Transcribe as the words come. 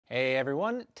Hey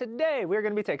everyone, today we're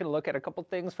going to be taking a look at a couple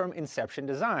things from Inception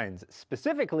Designs,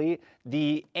 specifically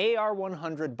the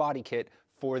AR100 body kit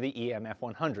for the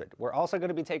EMF100. We're also going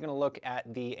to be taking a look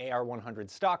at the AR100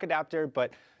 stock adapter,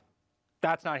 but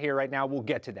that's not here right now. We'll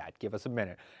get to that. Give us a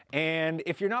minute. And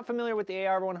if you're not familiar with the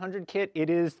AR100 kit, it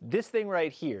is this thing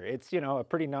right here. It's, a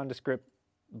pretty nondescript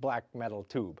black metal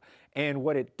tube. And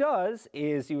what it does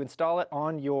is you install it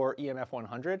on your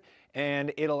EMF100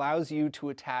 and it allows you to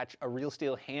attach a real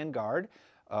steel handguard,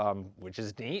 which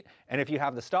is neat. And if you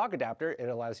have the stock adapter, it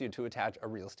allows you to attach a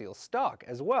real steel stock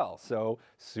as well. So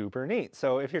super neat.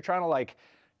 So if you're trying to like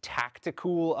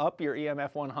tactical up your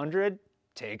EMF100,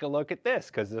 take a look at this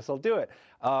because this will do it.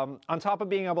 On top of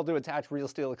being able to attach real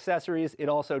steel accessories, it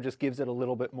also just gives it a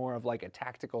little bit more of like a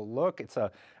tactical look. It's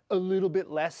a little bit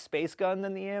less space gun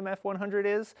than the EMF100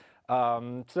 is.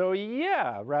 So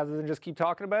yeah, rather than just keep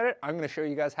talking about it, I'm going to show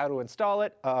you guys how to install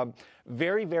it.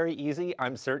 Very, very easy.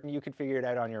 I'm certain you could figure it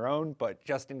out on your own, but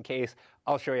just in case,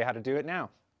 I'll show you how to do it now.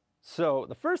 So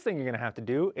the first thing you're going to have to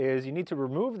do is you need to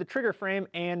remove the trigger frame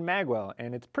and magwell,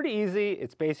 and it's pretty easy.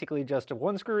 It's basically just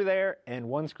one screw there and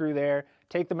one screw there.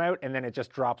 Take them out and then it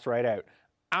just drops right out.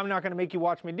 I'm not going to make you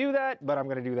watch me do that, but I'm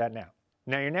going to do that now.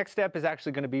 Now your next step is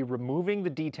actually going to be removing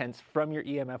the detents from your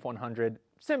EMF100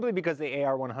 simply because the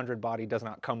AR100 body does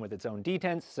not come with its own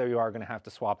detents, so you are going to have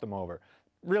to swap them over.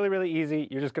 Really, really easy.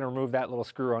 You're just going to remove that little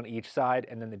screw on each side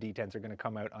and then the detents are going to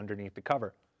come out underneath the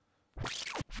cover.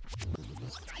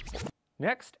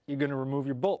 Next, you're going to remove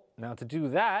your bolt. Now to do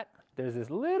that, there's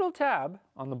this little tab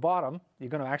on the bottom.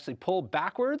 You're going to actually pull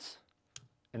backwards,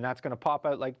 and that's going to pop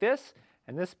out like this.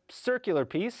 And this circular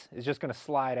piece is just going to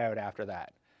slide out after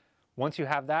that. Once you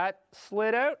have that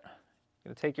slid out,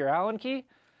 you're going to take your Allen key,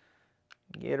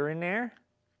 get her in there,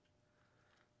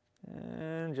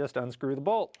 and just unscrew the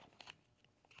bolt.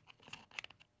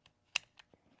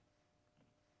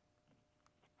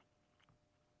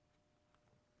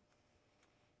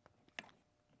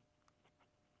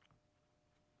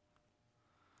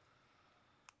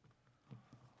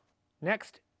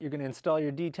 Next, you're going to install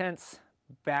your detents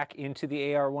back into the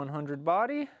AR100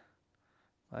 body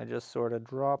by just sort of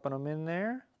dropping them in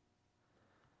there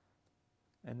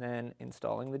and then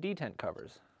installing the detent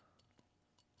covers.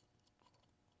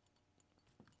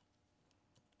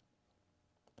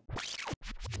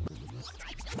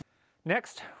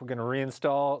 Next, we're going to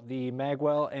reinstall the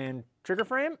magwell and trigger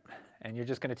frame, and you're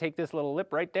just going to take this little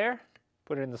lip right there,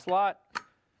 put it in the slot,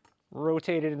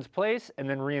 rotate it into place, and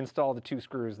then reinstall the two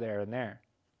screws there and there.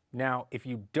 Now, if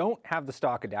you don't have the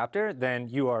stock adapter, then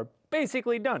you are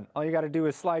basically done. All you got to do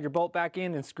is slide your bolt back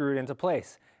in and screw it into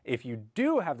place. If you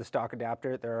do have the stock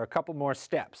adapter, there are a couple more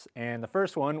steps, and the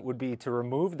first one would be to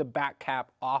remove the back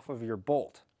cap off of your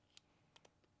bolt.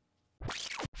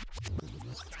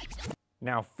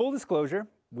 Now, full disclosure,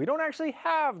 we don't actually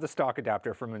have the stock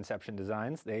adapter from Inception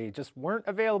Designs. They just weren't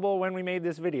available when we made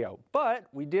this video. But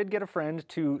we did get a friend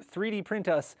to 3D print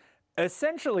us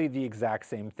essentially the exact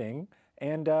same thing.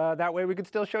 And that way we could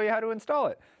still show you how to install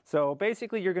it. So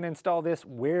basically you're going to install this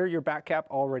where your back cap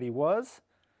already was,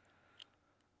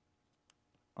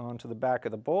 onto the back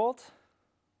of the bolt.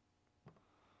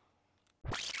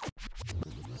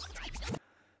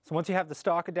 So once you have the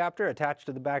stock adapter attached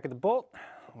to the back of the bolt,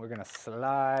 we're going to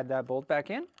slide that bolt back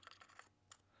in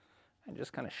and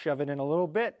just kind of shove it in a little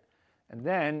bit. And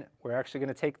then we're actually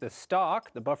going to take the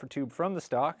stock, the buffer tube from the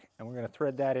stock, and we're going to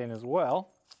thread that in as well.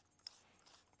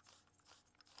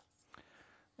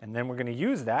 And then we're going to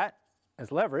use that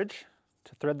as leverage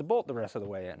to thread the bolt the rest of the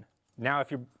way in. Now,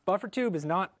 if your buffer tube is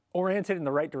not oriented in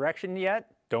the right direction yet,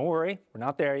 don't worry, we're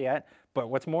not there yet. But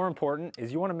what's more important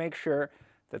is you want to make sure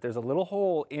that there's a little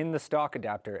hole in the stock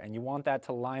adapter, and you want that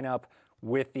to line up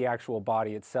with the actual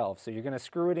body itself. So you're going to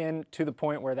screw it in to the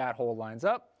point where that hole lines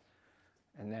up,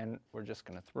 and then we're just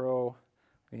going to throw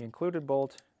the included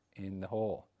bolt in the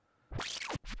hole.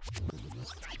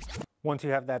 Once you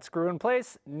have that screw in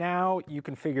place, now you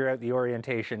can figure out the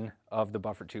orientation of the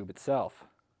buffer tube itself.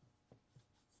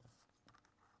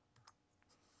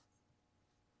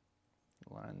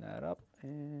 Line that up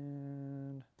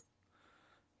and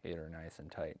get her nice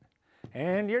and tight.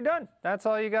 And you're done. That's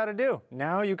all you got to do.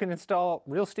 Now you can install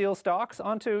real steel stocks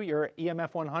onto your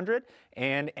EMF100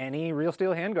 and any real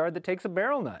steel handguard that takes a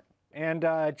barrel nut. And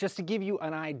just to give you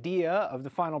an idea of the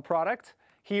final product,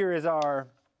 here is our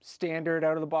standard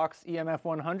out-of-the-box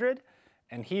EMF100,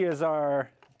 and here's our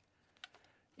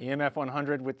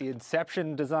EMF100 with the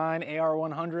Inception Design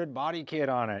AR100 body kit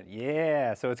on it.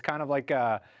 Yeah, so it's kind of like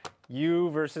a you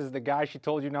versus the guy she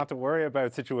told you not to worry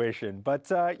about situation.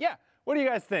 But yeah, what do you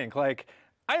guys think? Like,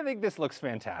 I think this looks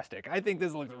fantastic. I think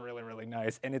this looks really, really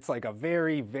nice, and it's like a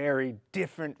very, very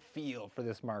different feel for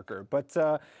this marker. But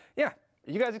yeah, are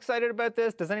you guys excited about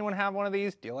this? Does anyone have one of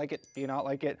these? Do you like it? Do you not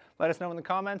like it? Let us know in the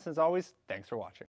comments. As always, thanks for watching.